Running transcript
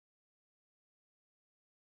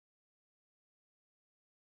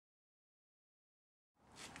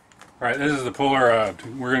Alright, this is the puller.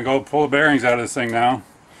 We're going to go pull the bearings out of this thing now.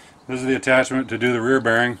 This is the attachment to do the rear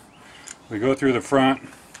bearing. We go through the front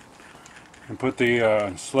and put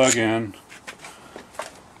the slug in.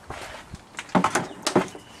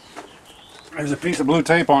 There's a piece of blue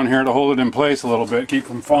tape on here to hold it in place a little bit, keep it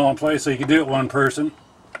from falling in place so you can do it one person.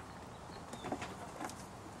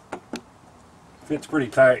 Fits pretty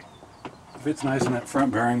tight. Fits nice in that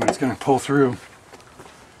front bearing, but it's going to pull through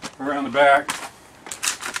around the back.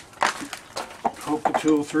 Poke the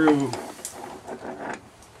tool through.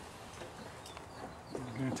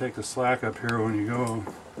 You're going to take the slack up here when you go.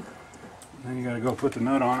 Then you got to go put the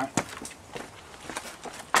nut on it.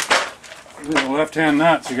 This is a left-hand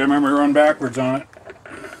nut, so you got to remember to run backwards on it.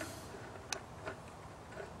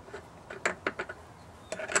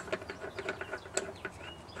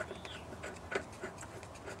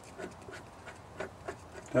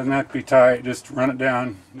 Doesn't have to be tight, just run it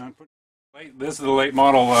down. This is the late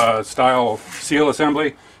model style seal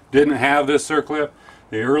assembly. Didn't have this circlip.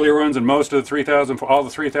 The earlier ones and most of the 3000, all the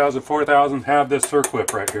 3000, 4000 have this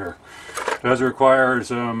circlip right here. It does require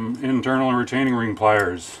some internal and retaining ring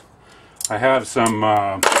pliers. I have some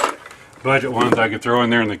budget ones I could throw in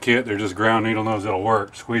there in the kit. They're just ground needle nose that'll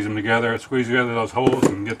work. Squeeze them together, squeeze together those holes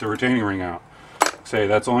and get the retaining ring out. Say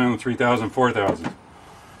that's only on the 3000, 4000.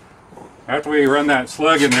 After we run that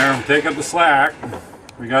slug in there, we take up the slack.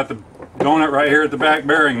 We got the donut right here at the back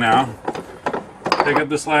bearing now. Take up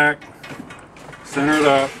the slack, center it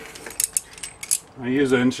up. I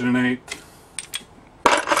use an 1 1/8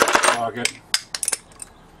 pocket.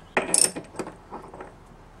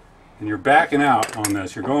 And you're backing out on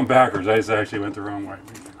this. You're going backwards. I just actually went the wrong way.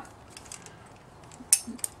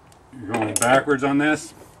 You're going backwards on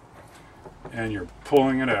this, and you're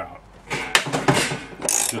pulling it out.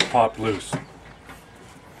 Just popped loose.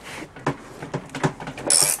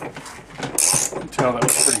 You can tell that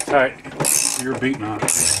was pretty tight. You're beating on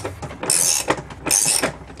it.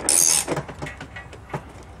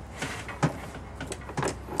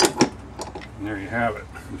 And there you have it.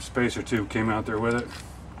 The spacer tube came out there with it.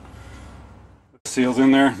 The seal's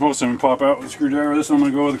in there. Most of them pop out with a screwdriver. This one I'm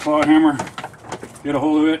going to go with a claw hammer. Get a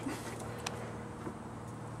hold of it.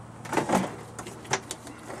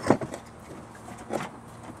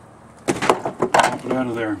 Out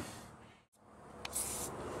of there.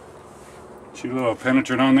 Shoot a little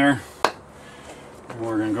penetrant on there. And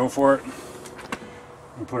we're going to go for it.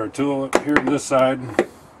 We'll put our tool up here to this side.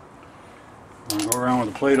 We'll go around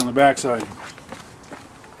with a plate on the back side.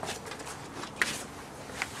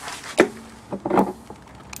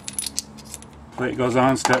 Plate goes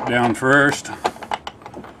on, step down first.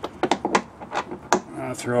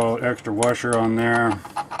 I'll throw an extra washer on there.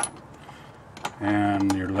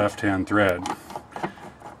 And your left-hand thread.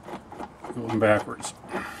 Going backwards.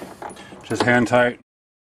 Just hand tight.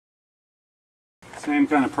 Same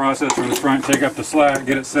kind of process for the front. Take up the slack,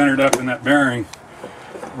 get it centered up in that bearing.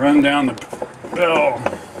 Run down the bell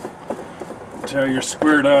until you're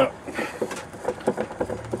squared up.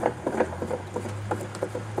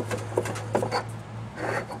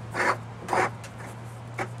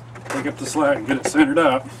 Take up the slack and get it centered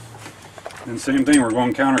up. And same thing, we're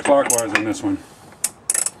going counterclockwise on this one.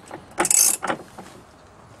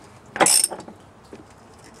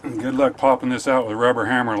 Good luck popping this out with a rubber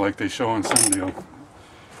hammer like they show in some deal.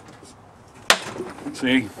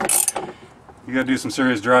 See? You gotta do some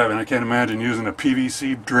serious driving. I can't imagine using a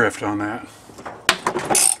PVC drift on that.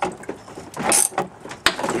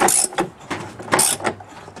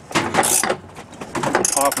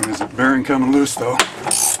 Popping is a bearing coming loose though.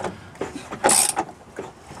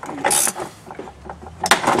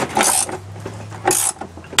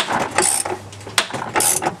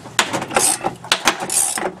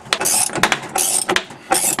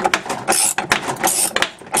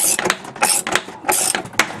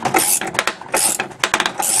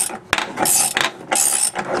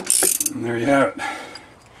 And there you have it.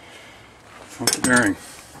 Funky bearing.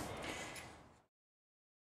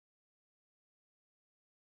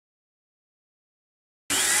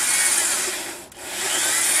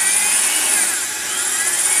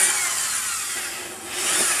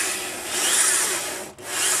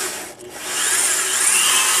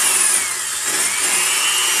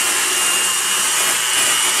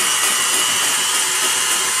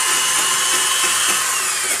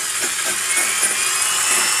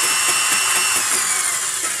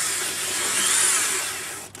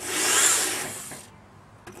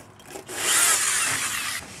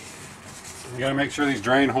 You got to make sure these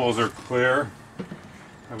drain holes are clear.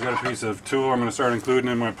 I've got a piece of tool I'm going to start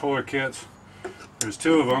including in my puller kits. There's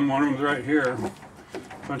two of them. One of them's right here.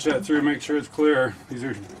 Punch that through, make sure it's clear. These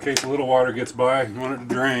are in case a little water gets by. You want it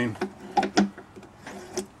to drain.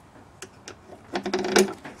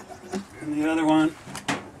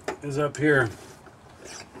 is up here,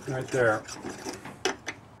 right there.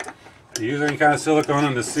 Use any kind of silicone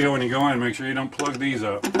on the seal when you go in. Make sure you don't plug these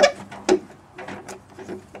up.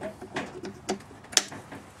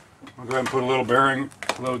 I'll go ahead and put a little bearing,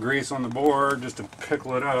 a little grease on the board just to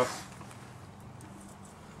pickle it up.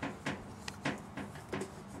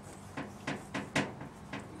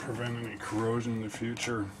 Prevent any corrosion in the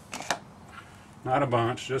future. Not a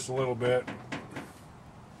bunch, just a little bit.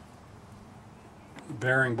 The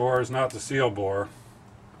bearing bore is not the seal bore.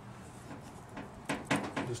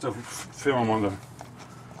 Just a film on the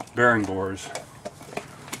bearing bores.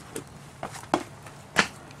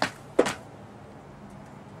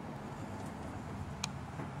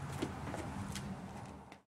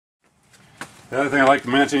 The other thing I like to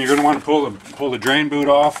mention, you're going to want to pull the drain boot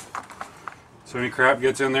off. So any crap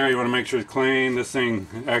gets in there, you want to make sure it's clean. This thing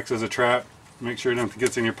acts as a trap. Make sure it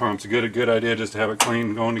gets in your pump. It's a good idea just to have it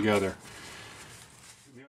clean going together.